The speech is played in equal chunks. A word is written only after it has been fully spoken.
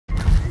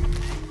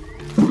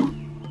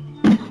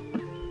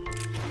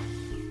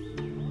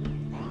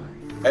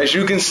As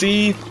you can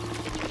see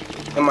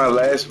in my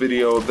last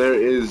video, there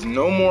is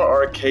no more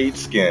arcade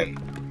skin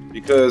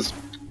because,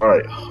 all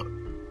right,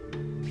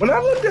 when I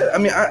looked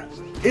at,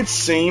 it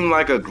seemed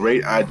like a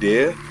great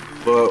idea,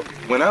 but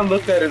when I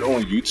looked at it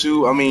on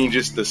YouTube,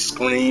 just the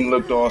screen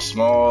looked all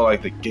small,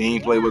 like the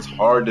gameplay was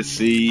hard to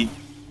see.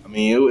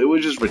 It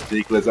was just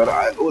ridiculous.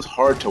 It was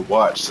hard to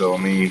watch. So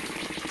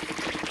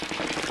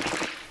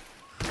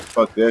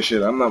fuck that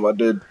shit. I'm not about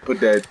to put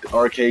that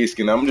arcade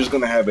skin. I'm just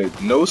gonna have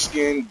it no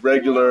skin,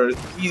 regular,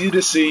 easy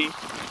to see,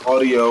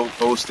 audio,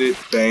 post it,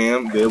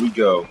 bam, there we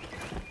go.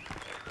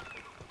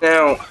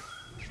 Now,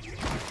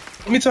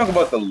 let me talk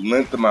about the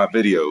length of my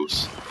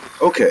videos.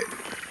 Okay.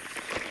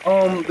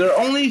 They're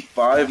only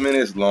 5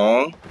 minutes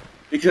long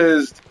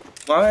because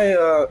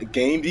my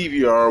game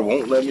DVR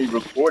won't let me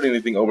record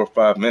anything over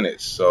 5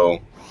 minutes. So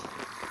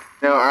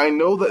now I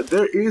know that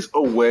there is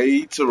a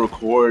way to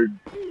record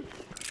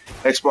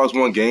Xbox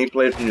One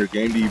gameplay from your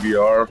game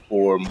DVR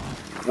for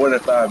more than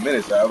 5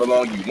 minutes, however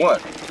long you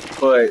want.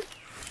 But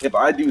if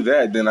I do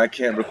that, then I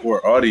can't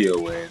record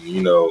audio,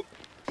 and I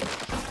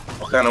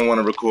kind of want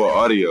to record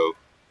audio.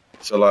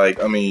 So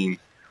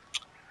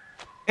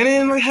and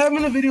then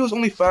having the videos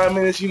only 5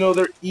 minutes,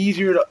 they're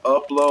easier to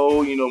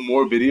upload.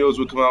 More videos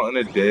would come out in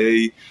a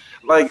day.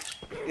 And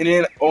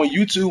then on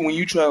YouTube, when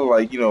you try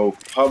to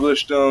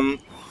publish them,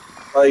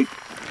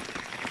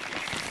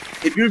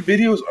 if your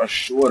videos are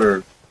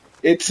shorter,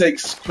 it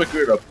takes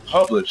quicker to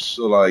publish.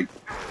 So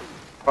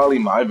probably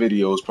my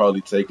videos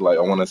probably take I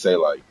want to say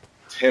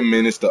 10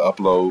 minutes to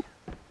upload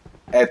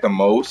at the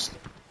most,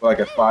 for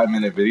a 5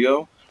 minute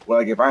video.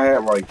 Well, if I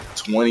had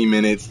 20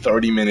 minutes,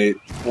 30 minute,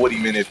 40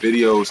 minute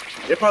videos,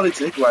 it probably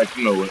take an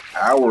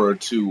hour or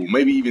two,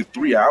 maybe even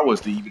 3 hours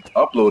to even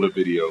upload a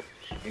video.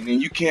 And then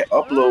you can't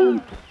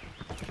upload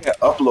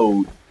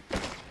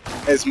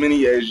as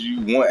many as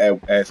you want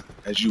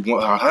as you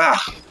want.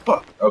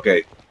 Fuck.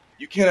 Okay.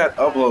 You cannot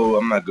upload,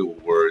 I'm not good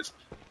with words.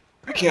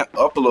 You can't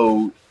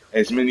upload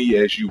as many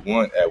as you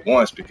want at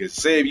once, because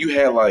say if you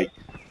had like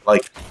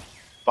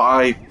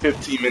 5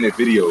 15-minute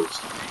videos,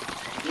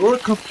 your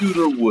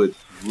computer would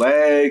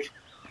lag,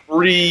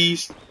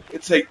 freeze.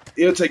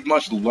 It'll take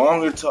much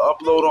longer to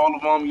upload all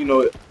of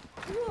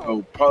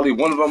them. Probably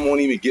one of them won't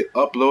even get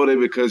uploaded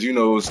because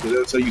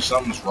they'll tell you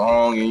something's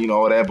wrong and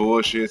all that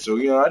bullshit. So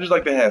I just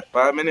like to have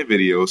 5-minute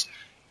videos,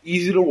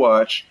 easy to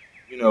watch.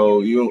 You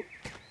don't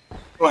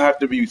have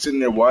to be sitting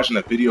there watching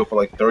a video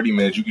for 30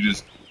 minutes. You can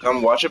just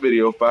come watch a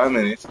video 5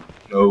 minutes.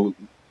 Go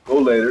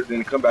later,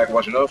 then come back and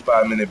watch another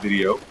 5-minute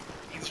video.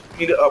 Easy for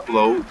me to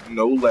upload,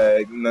 no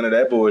lag, none of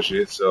that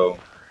bullshit. So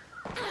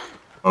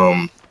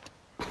I'm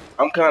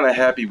kind of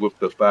happy with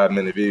the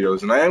 5-minute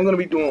videos, and I am going to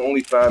be doing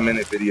only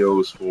 5-minute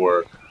videos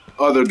for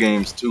other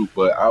games too,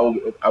 but I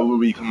will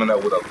be coming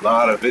out with a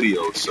lot of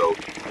videos, so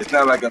it's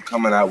not like I'm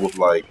coming out with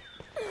like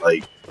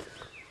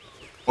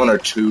 1 or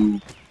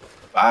 2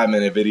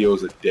 5-minute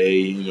videos a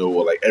day,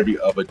 or every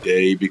other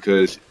day,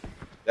 because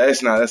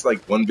that's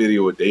like 1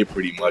 video a day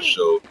pretty much.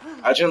 So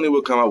I generally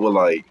will come out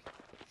with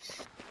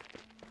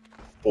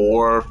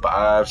 4,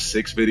 5,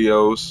 6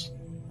 videos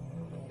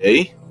a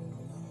day.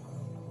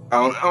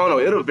 I don't know.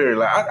 It'll vary.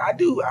 I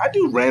do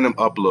random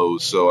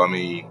uploads. So I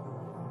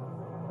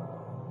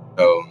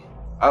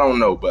don't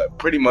know, but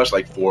pretty much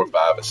 4 or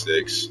 5 or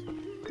 6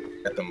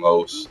 at the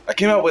most. I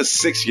came out with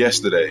 6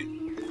 yesterday.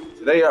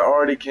 Today I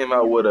already came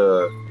out with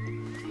a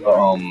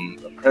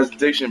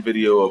presentation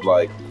video of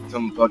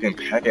some fucking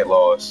packet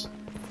loss.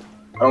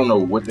 I don't know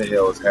what the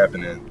hell is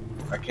happening.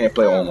 I can't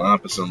play online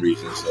for some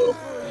reason, so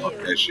fuck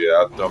that shit.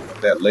 I'll talk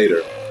about that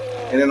later.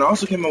 And then I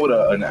also came out with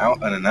an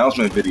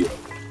announcement video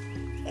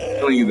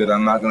telling you that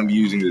I'm not going to be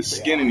using the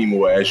skin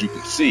anymore. As you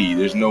can see,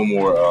 there's no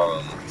more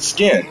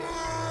skin.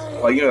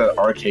 That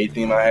arcade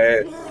theme I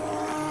had.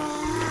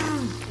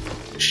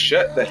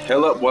 Shut the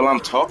hell up while I'm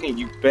talking,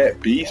 you fat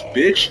beast,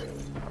 bitch.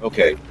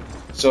 Okay,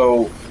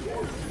 so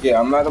yeah,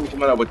 I'm not going to be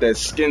coming out with that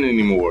skin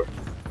anymore.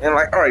 And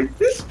alright,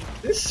 this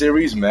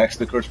series, Max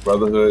the Curse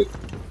Brotherhood,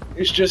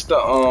 it's just the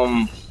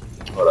hold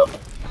up.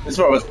 This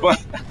part was fun.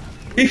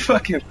 He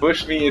fucking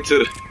pushed me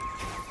into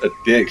the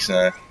dick,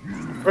 son.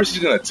 First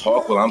he's gonna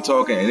talk while I'm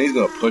talking, and he's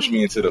gonna push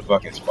me into the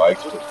fucking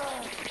spikes. What a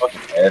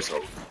fucking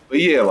asshole. But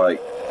yeah,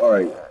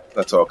 alright, what's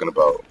I talking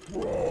about?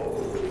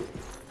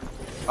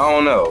 I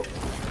don't know.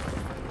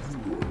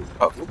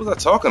 What was I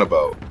talking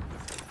about?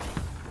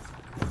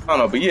 I don't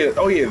know, but yeah,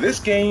 oh yeah, this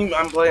game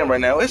I'm playing right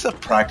now, it's a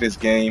practice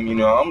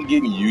game. I'm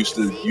getting used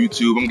to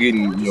YouTube. I'm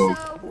getting,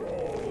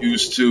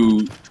 used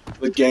to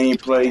the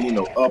gameplay,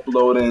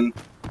 uploading.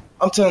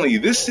 I'm telling you,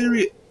 this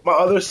series, my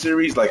other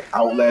series,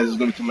 Outlast is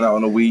going to be coming out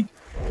in a week.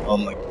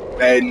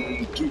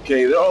 Madden,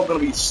 2K, they're all going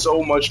to be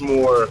so much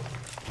more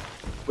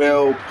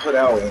well put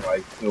out and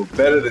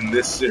better than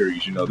this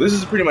series. This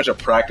is pretty much a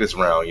practice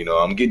round.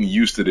 I'm getting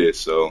used to this,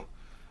 so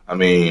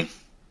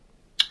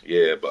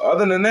yeah. But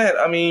other than that,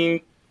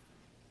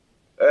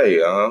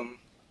 hey, I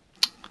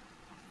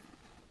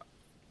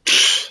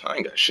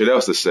ain't got shit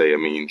else to say.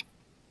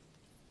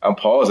 I'm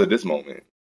paused at this moment.